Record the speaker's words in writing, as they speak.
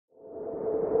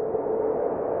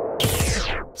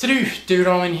Salut, David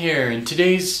Allman here. In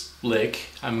today's lick,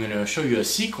 I'm going to show you a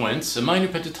sequence, a minor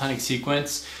pentatonic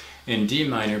sequence in D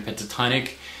minor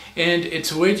pentatonic, and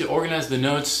it's a way to organize the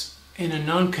notes in a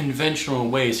non-conventional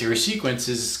way. So your sequence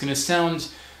is going to sound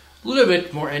a little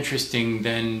bit more interesting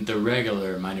than the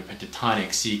regular minor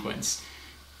pentatonic sequence.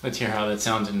 Let's hear how that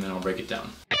sounds and then I'll break it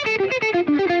down.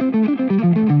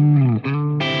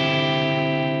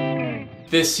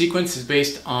 This sequence is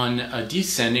based on a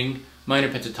descending minor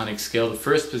pentatonic scale, the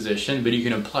first position, but you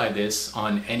can apply this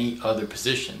on any other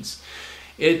positions.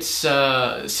 It's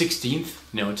a 16th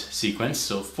note sequence,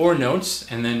 so 4 notes,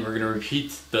 and then we're going to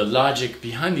repeat the logic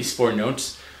behind these 4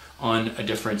 notes on a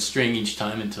different string each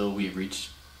time until we reach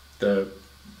the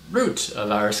root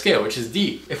of our scale, which is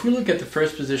D. If we look at the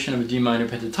first position of a D minor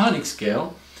pentatonic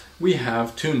scale, we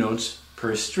have 2 notes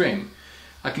per string.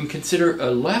 I can consider a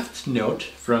left note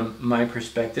from my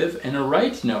perspective and a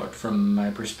right note from my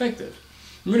perspective.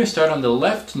 I'm going to start on the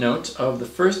left note of the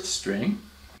first string,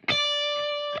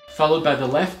 followed by the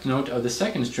left note of the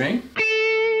second string,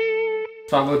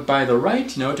 followed by the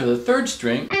right note of the third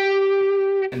string,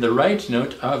 and the right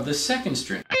note of the second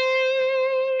string.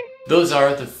 Those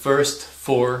are the first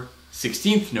 4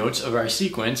 16th notes of our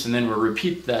sequence, and then we'll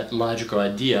repeat that logical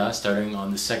idea starting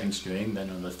on the second string, then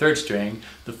on the third string,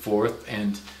 the fourth,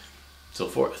 and so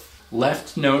forth.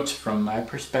 Left note from my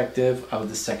perspective of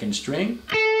the second string,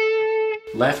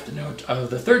 left note of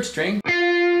the third string,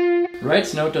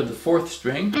 right note of the fourth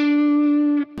string,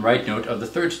 right note of the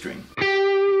third string.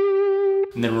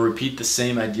 And then we'll repeat the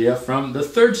same idea from the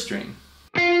third string.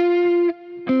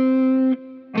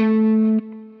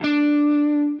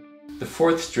 The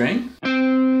fourth string,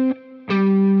 and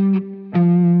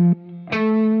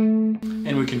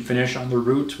we can finish on the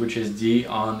root, which is D,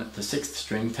 on the 6th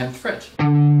string, 10th fret.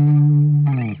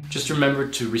 Just remember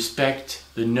to respect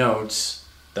the notes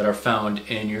that are found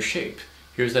in your shape.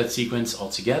 Here's that sequence all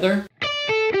together.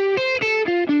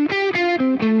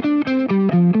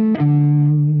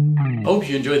 Hope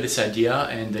you enjoyed this idea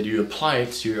and that you apply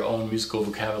it to your own musical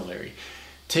vocabulary.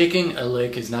 Taking a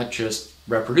lick is not just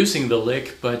reproducing the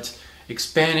lick, but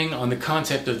expanding on the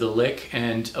concept of the lick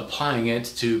and applying it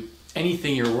to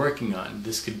anything you're working on.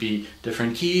 This could be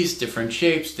different keys, different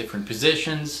shapes, different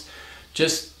positions.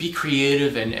 Just be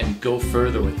creative and go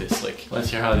further with this lick. Let's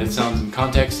hear how this sounds in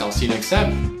context. I'll see you next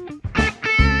time.